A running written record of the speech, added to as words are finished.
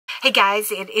Hey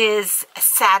guys, it is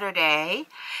Saturday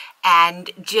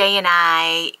and Jay and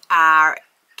I are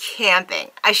camping.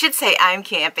 I should say I'm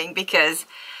camping because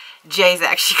Jay's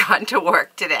actually gone to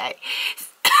work today.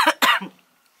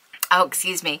 Oh,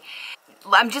 excuse me.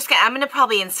 I'm gonna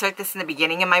probably insert this in the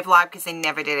beginning of my vlog because I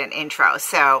never did an intro.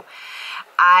 So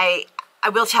I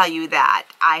will tell you that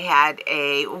I had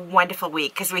a wonderful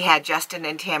week because we had Justin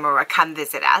and Tamara come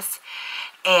visit us.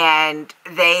 And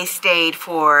they stayed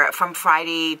from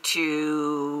Friday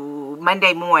to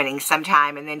Monday morning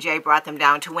sometime, and then Jay brought them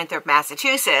down to Winthrop,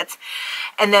 Massachusetts.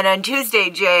 And then on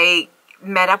Tuesday, Jay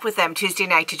met up with them Tuesday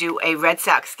night to do a Red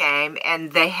Sox game,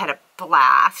 and they had a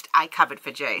blast. I covered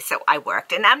for Jay, so I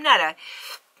worked. And I'm not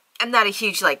a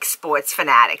huge like sports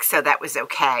fanatic, so that was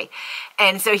okay.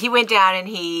 And so he went down and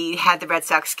he had the Red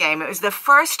Sox game. It was the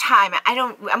first time,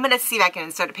 I'm going to see if I can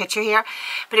insert a picture here,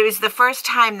 but it was the first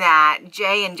time that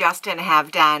Jay and Justin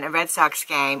have done a Red Sox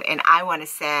game, and I want to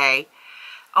say,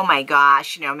 oh my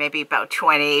gosh, maybe about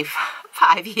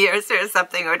 25 years or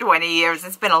something, or 20 years.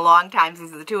 It's been a long time since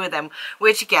the two of them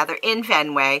were together in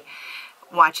Fenway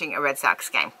watching a Red Sox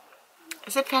game.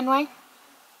 Is it Fenway?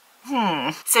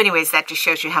 So anyways, that just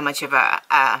shows you how much of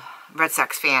a Red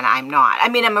Sox fan I'm not. I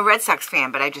mean, I'm a Red Sox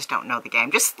fan, but I just don't know the game.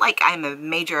 Just like I'm a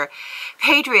major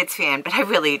Patriots fan, but I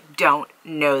really don't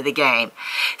know the game.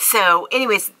 So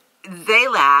anyways, they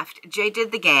left. Jay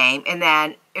did the game, and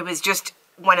then it was just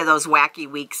one of those wacky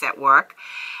weeks at work.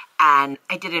 And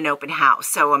I did an open house.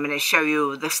 So I'm going to show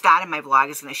you, the start of my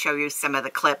vlog is going to show you some of the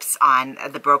clips on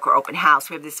the broker open house.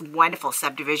 We have this wonderful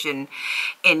subdivision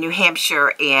in New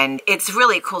Hampshire, and it's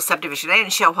really a cool subdivision. I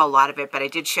didn't show a whole lot of it, but I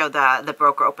did show the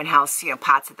broker open house,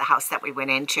 parts of the house that we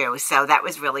went into. So that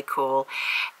was really cool.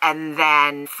 And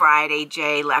then Friday,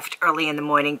 Jay left early in the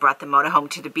morning, brought the motorhome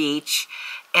to the beach,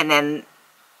 and then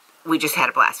we just had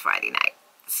a blast Friday night.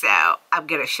 So I'm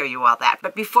going to show you all that.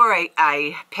 But before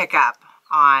I pick up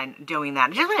on doing that,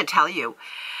 I just want to tell you,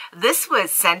 this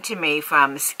was sent to me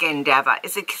from Skin Diva.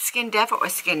 Is it Skin Diva or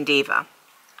Skin Diva?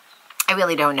 I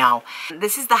really don't know.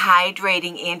 This is the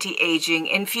Hydrating Anti-Aging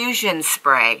Infusion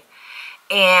Spray,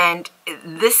 and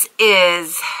this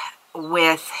is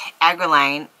with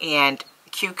agrelane and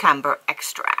cucumber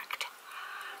extract.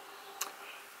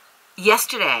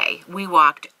 Yesterday, we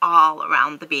walked all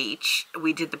around the beach.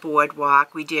 We did the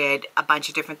boardwalk. We did a bunch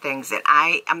of different things, and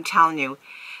I'm telling you,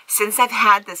 since I've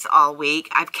had this all week,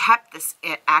 I've kept this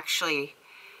actually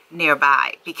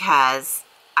nearby because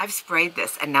I've sprayed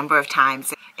this a number of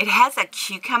times. It has a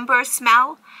cucumber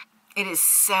smell. It is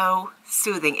so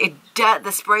soothing.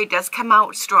 The spray does come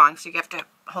out strong, so you have to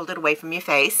hold it away from your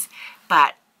face.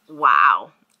 But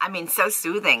wow, I mean, so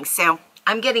soothing. So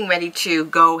I'm getting ready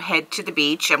to head to the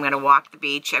beach. I'm going to walk the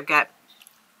beach. I've got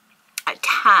a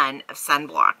ton of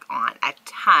sunblock on,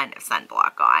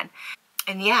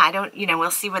 And yeah,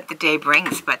 we'll see what the day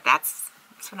brings, but that's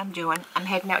what I'm doing. I'm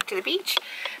heading out to the beach.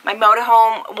 My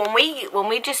motorhome, when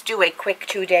we just do a quick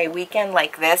 2-day weekend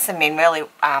like this, I mean, really,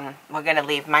 we're going to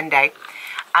leave Monday.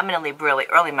 I'm going to leave really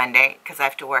early Monday because I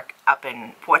have to work up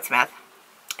in Portsmouth.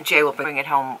 Jay will bring it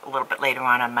home a little bit later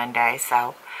on Monday,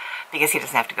 so, because he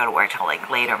doesn't have to go to work till like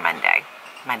later Monday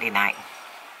night.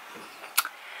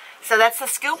 So that's the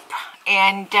scoop,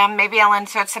 and maybe I'll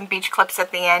insert some beach clips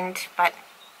at the end, but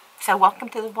so welcome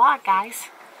to the vlog, guys.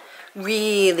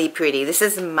 Really pretty. This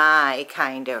is my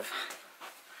kind of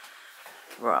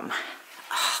room.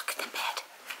 Oh, look at the bed.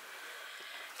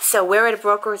 So we're at a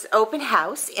broker's open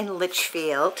house in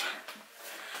Litchfield.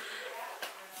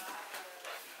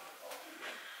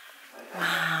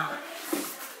 Wow.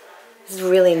 This is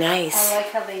really nice. I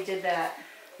like how they did that.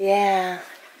 Yeah.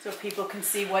 So people can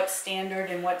see what's standard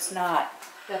and what's not.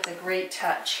 That's a great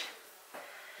touch.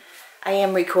 I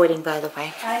am recording, by the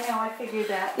way. I know, I figured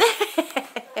that.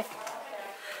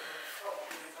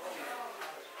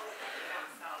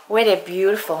 What a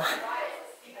beautiful.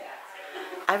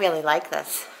 I really like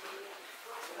this.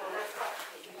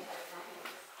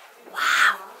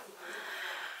 Wow.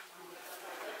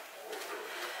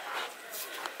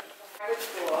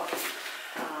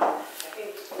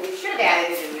 We should have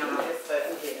added it in the office, but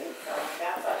we didn't. So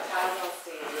that's our tile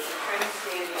stand. There's a trim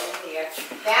stand in here.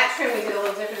 That trim we did a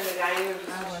little different in the dining room.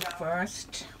 Our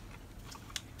first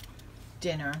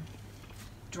dinner,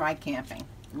 dry camping.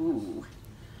 Ooh.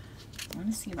 I want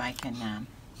to see if I can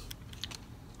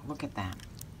look at that.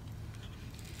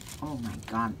 Oh my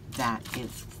God, that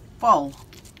is full.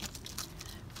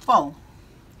 Full.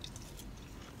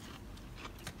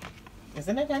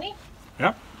 Isn't it, honey?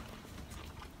 Yep.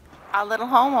 Our little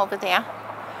home over there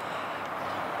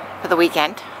for the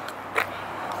weekend.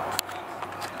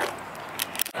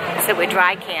 So we're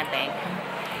dry camping.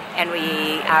 and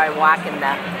we are walking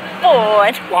the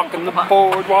board. Walking the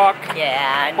boardwalk.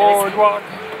 Yeah. And Boardwalk.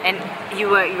 And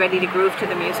you ready to groove to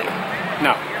the music?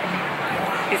 No.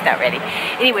 He's not ready.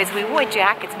 Anyways, we wore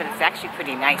jackets, but it's actually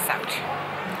pretty nice out.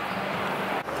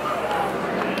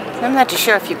 I'm not too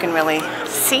sure if you can really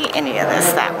see any of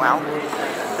this that well,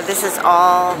 but this is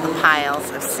all the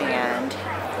piles of sand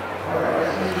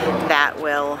that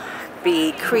will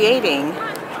be creating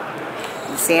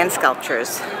the sand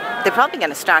sculptures. They're probably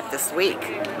going to start this week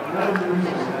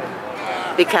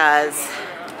because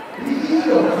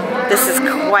this is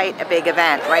quite a big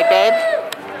event, right babe?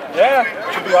 Yeah,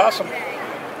 it should be awesome.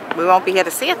 We won't be here to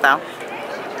see it though.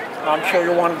 I'm sure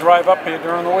you'll want to drive up here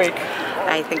during the week.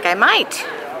 I think I might.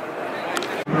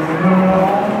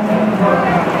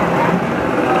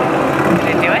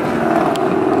 Did it do it?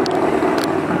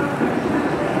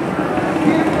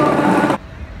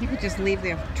 People just leave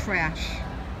their trash.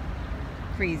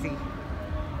 Crazy.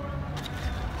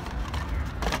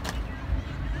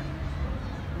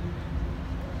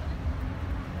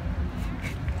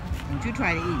 Don't you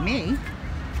try to eat me.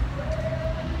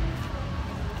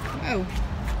 Oh.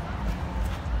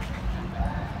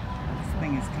 This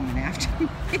thing is coming after me.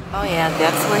 Oh yeah,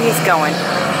 that's where he's going.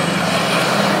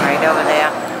 Right over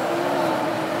there.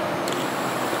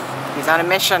 He's on a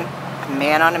mission. A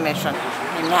man on a mission.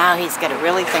 And now he's got to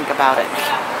really think about it.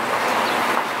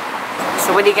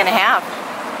 So what are you going to have?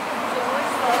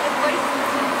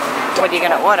 What are you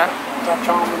going to order? Dutch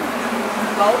almond.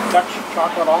 Dutch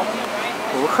chocolate almond.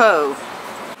 Woohoo.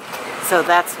 So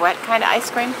that's what kind of ice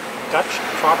cream? Dutch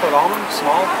chocolate almond,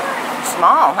 small.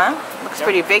 Small, huh? Looks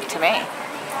pretty big to me.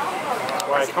 That's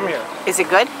why I come here. Is it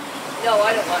good? No,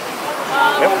 I don't want it.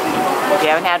 Yep. We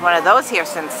haven't had one of those here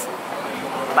since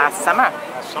last summer.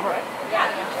 Last summer.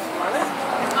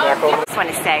 I just want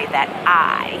to say that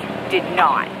I did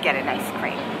not get an ice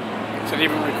cream. Is it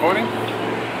even recording?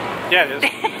 Yeah, it is.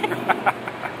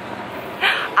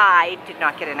 I did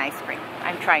not get an ice cream.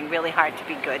 I'm trying really hard to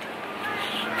be good.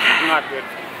 I'm not good.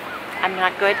 I'm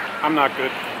not good? I'm not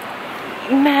good.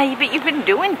 Nah, but you've been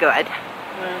doing good.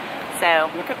 Yeah. So.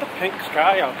 Look at the pink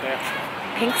sky out there.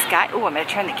 Pink sky? Oh, I'm going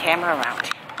to turn the camera around.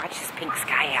 Watch this pink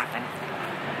sky happen.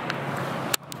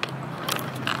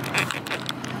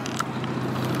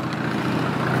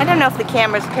 I don't know if the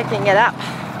camera's picking it up.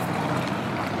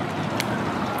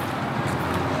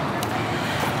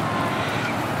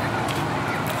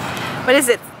 What is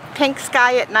it? Pink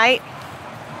sky at night?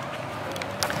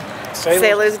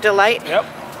 Sailor's Delight? Yep.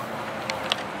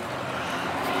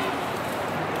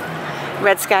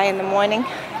 Red sky in the morning?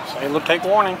 Sailor take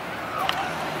warning.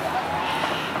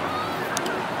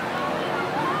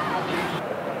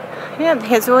 Yeah,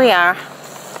 here's where we are.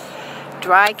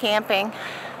 Dry camping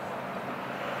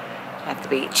at the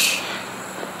beach.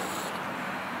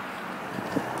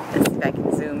 Let's see if I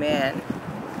can zoom in.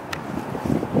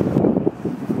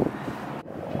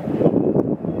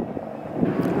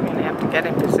 I'm gonna have to get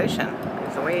in position.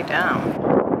 It's way down.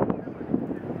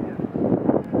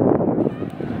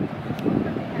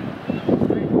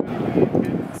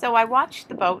 So I watched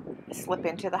the boat slip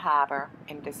into the harbor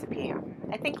and disappear.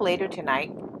 I think later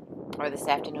tonight or this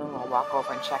afternoon we'll walk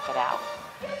over and check it out.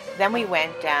 Then we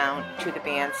went down to the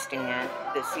bandstand,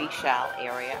 the seashell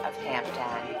area of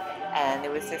Hampton, and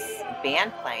there was this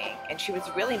band playing, and she was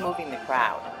really moving the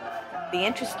crowd. The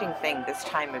interesting thing this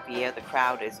time of year, the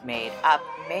crowd is made up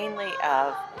mainly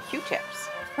of Q-tips,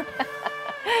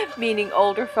 meaning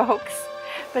older folks,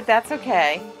 but that's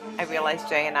okay. I realize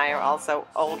Jay and I are also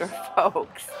older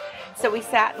folks. So we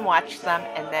sat and watched them,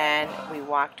 and then we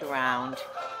walked around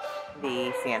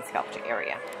the sand sculpture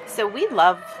area. So we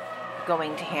love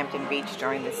going to Hampton Beach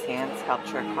during the sand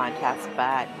sculpture contest,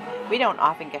 but we don't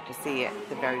often get to see it at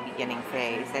the very beginning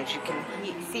phase. As you can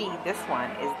see, this one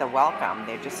is the welcome.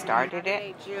 They just started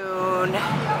it June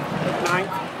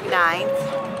 9th.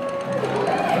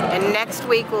 And next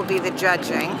week will be the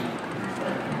judging.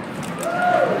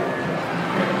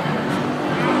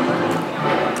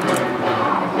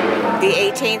 The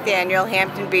 18th annual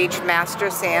Hampton Beach Master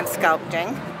Sand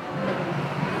Sculpting.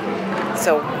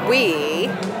 So we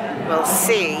will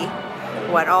see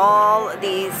what all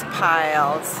these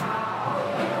piles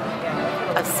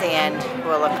of sand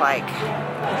will look like.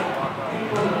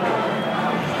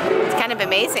 It's kind of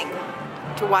amazing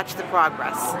to watch the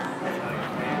progress.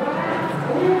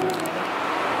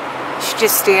 She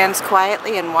just stands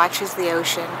quietly and watches the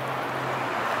ocean.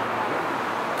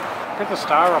 Look at the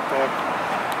star up there.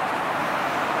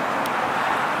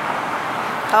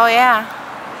 Oh yeah.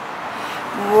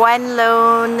 One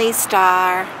lonely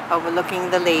star overlooking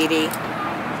the lady.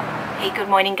 Hey, good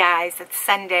morning guys. It's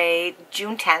Sunday,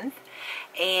 June 10th,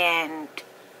 and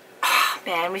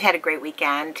man, we've had a great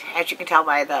weekend, as you can tell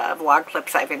by the vlog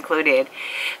clips I've included.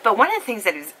 But one of the things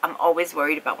that I'm always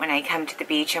worried about when I come to the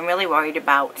beach, I'm really worried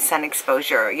about sun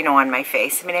exposure, you know, on my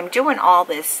face. I mean, I'm doing all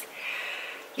this,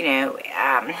 you know,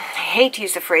 I hate to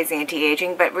use the phrase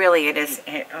anti-aging, but really it is,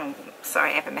 oh,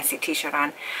 sorry, I have a messy t-shirt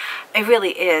on. It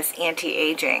really is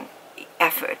anti-aging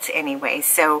efforts anyway.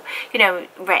 So, you know,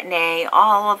 Retin-A,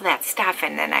 all of that stuff,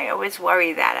 and then I always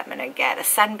worry that I'm going to get a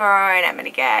sunburn, I'm going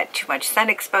to get too much sun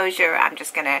exposure, I'm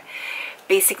just going to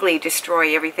basically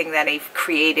destroy everything that I've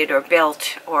created or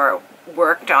built or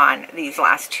worked on these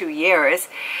last 2 years,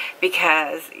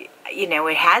 because, you know,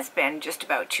 it has been just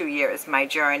about 2 years, my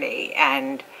journey,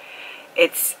 and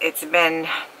it's been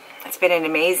an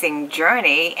amazing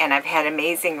journey, and I've had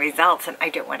amazing results, and I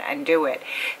don't want to undo it.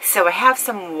 So I have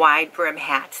some wide brim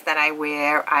hats that I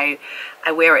wear. I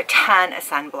wear a ton of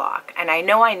sunblock, and I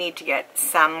know I need to get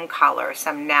some color,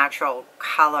 some natural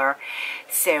color.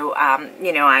 So,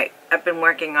 you know, I've been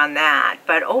working on that.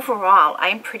 But overall,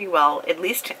 I'm pretty well, at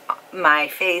least my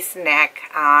face, neck,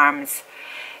 arms,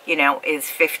 you know, is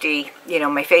 50. You know,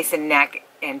 my face and neck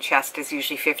and chest is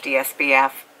usually 50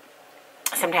 SPF.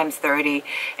 Sometimes 30,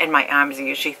 and my arms are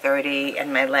usually 30,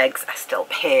 and my legs are still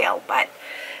pale. But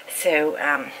so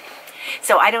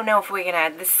I don't know if we're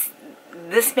gonna,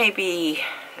 this may be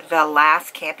the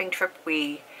last camping trip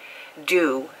we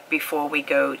do before we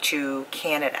go to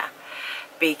Canada,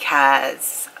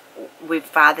 because we've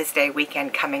Father's Day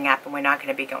weekend coming up, and we're not going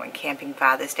to be going camping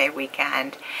Father's Day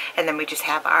weekend, and then we just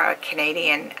have our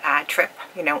Canadian trip,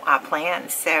 you know, planned.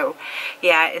 So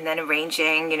yeah, and then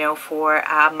arranging, you know, for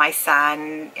my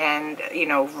son and, you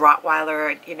know,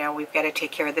 Rottweiler, you know, we've got to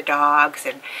take care of the dogs,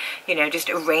 and, you know, just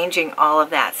arranging all of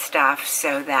that stuff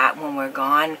so that when we're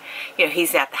gone, you know,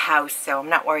 he's at the house, so I'm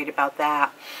not worried about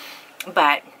that.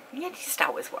 But you just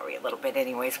always worry a little bit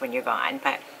anyways when you're gone.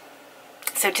 But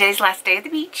so today's last day at the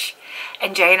beach,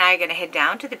 and Jay and I are going to head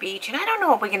down to the beach, and I don't know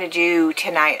what we're going to do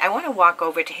tonight. I want to walk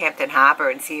over to Hampton Harbor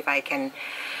and see if I can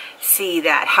see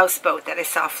that houseboat that I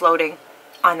saw floating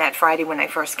on that Friday when I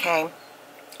first came.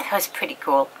 That was pretty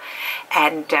cool.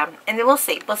 And then we'll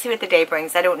see. We'll see what the day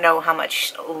brings. I don't know how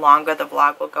much longer the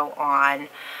vlog will go on.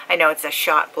 I know it's a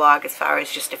short vlog as far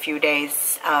as just a few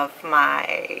days of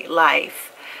my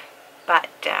life, but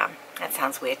that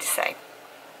sounds weird to say.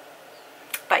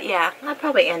 But yeah, I'll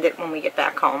probably end it when we get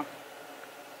back home.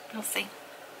 We'll see.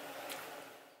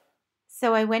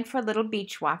 So I went for a little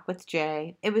beach walk with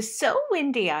Jay. It was so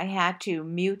windy I had to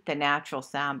mute the natural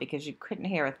sound because you couldn't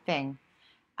hear a thing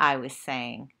I was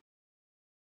saying.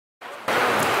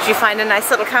 Did you find a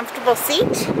nice little comfortable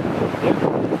seat?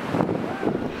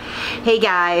 Hey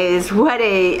guys, what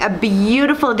a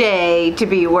beautiful day to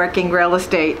be working real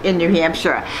estate in New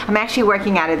Hampshire. I'm actually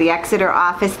working out of the Exeter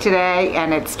office today,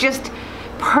 and it's just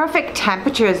perfect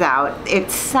temperatures out.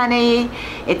 It's sunny,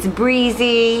 it's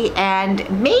breezy, and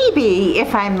maybe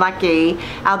if I'm lucky,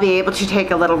 I'll be able to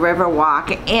take a little river walk.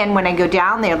 And when I go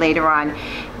down there later on,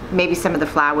 maybe some of the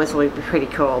flowers will be pretty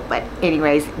cool. But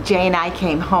anyways, Jay and I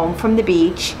came home from the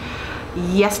beach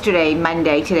yesterday,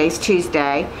 Monday, today's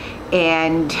Tuesday,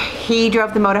 and he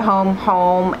drove the motorhome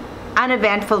home.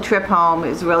 Uneventful trip home. It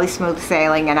was really smooth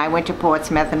sailing, and I went to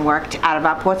Portsmouth and worked out of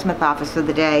our Portsmouth office for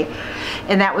the day,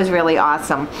 and that was really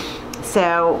awesome.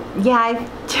 So yeah,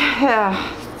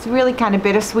 it's really kind of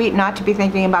bittersweet not to be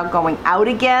thinking about going out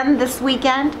again this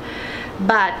weekend,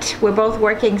 but we're both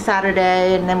working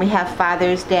Saturday, and then we have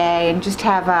Father's Day, and just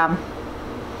have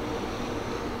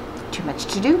too much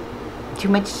to do.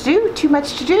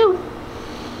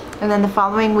 And then the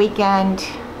following weekend,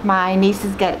 my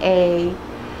nieces get a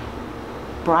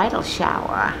bridal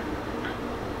shower.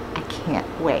 I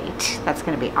can't wait. That's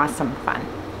going to be awesome fun.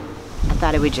 I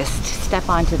thought I would just step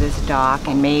onto this dock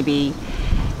and maybe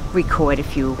record a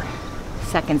few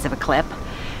seconds of a clip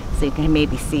so you can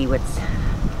maybe see what's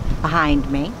behind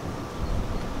me.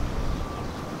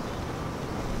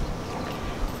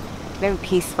 Very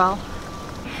peaceful.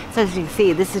 So as you can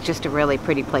see, this is just a really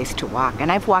pretty place to walk. And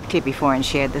I've walked here before and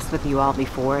shared this with you all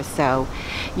before, so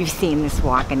you've seen this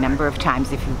walk a number of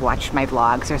times if you've watched my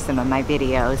vlogs or some of my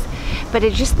videos. But I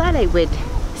just thought I would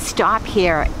stop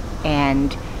here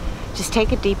and just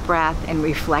take a deep breath and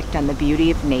reflect on the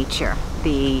beauty of nature.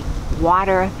 The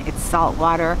water, it's salt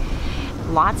water,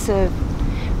 lots of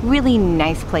really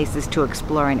nice places to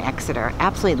explore in Exeter.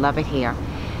 Absolutely love it here.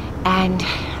 And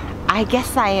I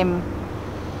guess I'm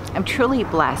truly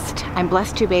blessed. I'm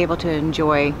blessed to be able to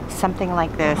enjoy something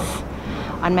like this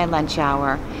on my lunch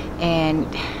hour, and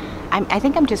I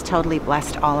think I'm just totally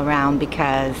blessed all around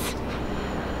because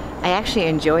I actually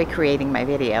enjoy creating my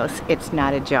videos. It's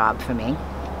not a job for me.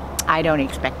 I don't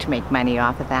expect to make money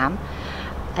off of them.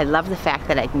 I love the fact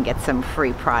that I can get some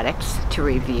free products to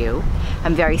review.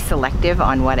 I'm very selective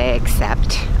on what I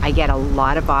accept. I get a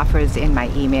lot of offers in my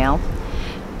email.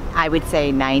 I would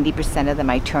say 90% of them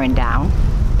I turn down.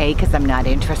 A, because I'm not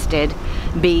interested.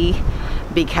 B,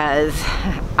 because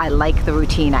I like the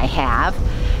routine I have.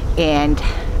 And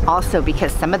also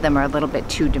because some of them are a little bit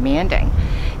too demanding.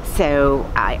 So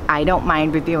I don't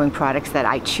mind reviewing products that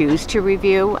I choose to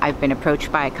review. I've been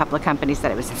approached by a couple of companies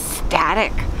that I was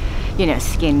ecstatic, you know,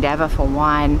 Skin Deva for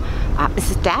one,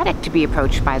 ecstatic to be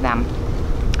approached by them.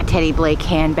 Teddy Blake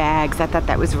handbags, I thought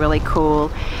that was really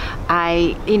cool.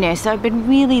 You know, so I've been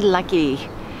really lucky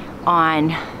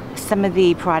on some of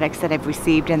the products that I've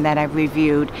received and that I've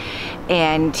reviewed.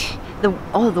 And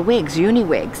the wigs, uni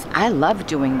wigs, I love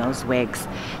doing those wigs.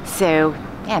 So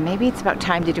yeah, maybe it's about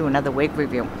time to do another wig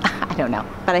review. I don't know,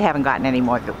 but I haven't gotten any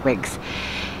more wigs.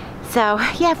 So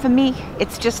yeah, for me,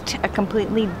 it's just a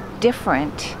completely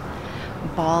different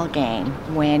ball game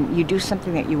when you do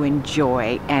something that you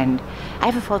enjoy. And I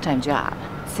have a full-time job,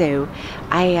 so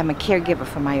I am a caregiver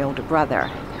for my older brother,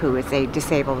 who is a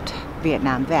disabled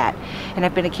Vietnam vet, and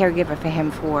I've been a caregiver for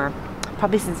him for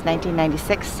probably since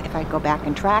 1996, if I go back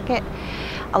and track it,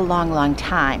 a long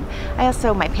time.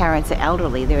 My parents are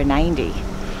elderly, they're 90,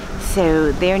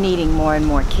 so they're needing more and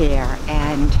more care,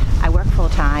 and I work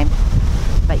full-time,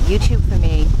 but YouTube for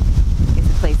me is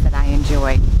a place that I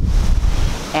enjoy,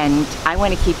 and I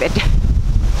want to keep it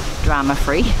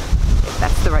drama-free, if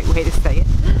that's the right way to say it.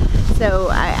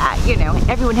 So, you know,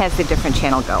 everyone has their different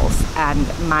channel goals, and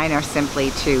mine are simply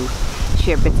to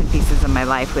share bits and pieces of my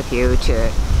life with you,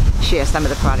 to share some of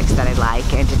the products that I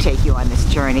like, and to take you on this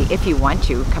journey, if you want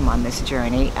to come on this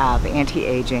journey of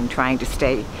anti-aging, trying to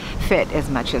stay fit as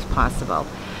much as possible,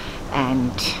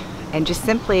 and just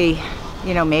simply,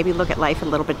 you know, maybe look at life a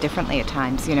little bit differently at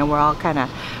times. You know, we're all kind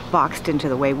of boxed into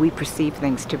the way we perceive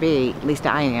things to be, at least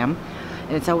I am,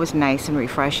 and it's always nice and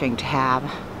refreshing to have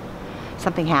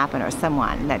something happen or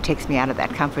someone that takes me out of that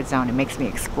comfort zone and makes me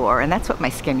explore. And that's what my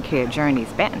skincare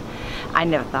journey's been. I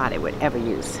never thought I would ever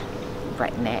use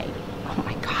Retin-A. Oh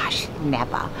my gosh,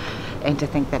 never. And to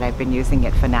think that I've been using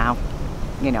it for now,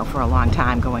 you know, for a long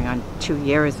time, going on 2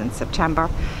 years in September,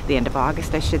 the end of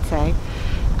August I should say.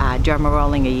 Derma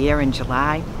rolling a year in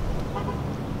July.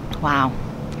 Wow,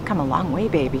 I've come a long way,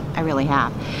 baby. I really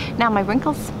have. Now my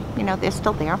wrinkles, you know, they're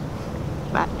still there,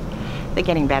 but they're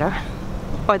getting better.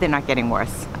 Or they're not getting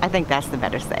worse. I think that's the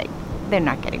better saying. They're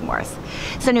not getting worse.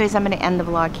 So anyways, I'm going to end the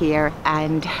vlog here,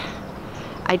 and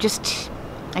I just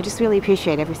really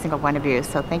appreciate every single one of you.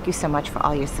 So thank you so much for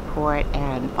all your support,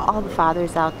 and for all the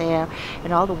fathers out there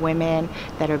and all the women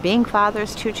that are being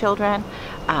fathers to children.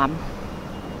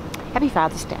 Happy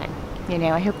Father's Day. You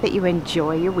know, I hope that you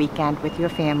enjoy your weekend with your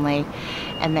family,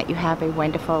 and that you have a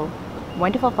wonderful,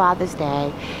 wonderful Father's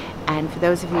Day. And for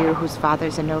those of you whose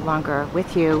fathers are no longer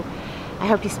with you, I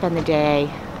hope you spend the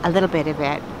day, a little bit of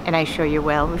it, and I sure you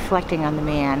will, reflecting on the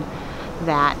man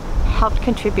that helped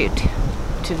contribute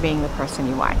to being the person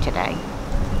you are today,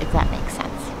 if that makes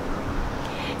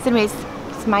sense. So anyways,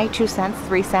 it's my 2 cents,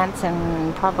 3 cents,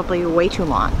 and probably way too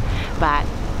long, but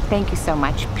thank you so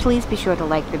much. Please be sure to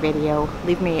like the video,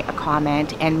 leave me a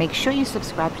comment, and make sure you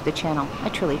subscribe to the channel. I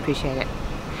truly appreciate it.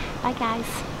 Bye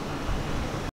guys.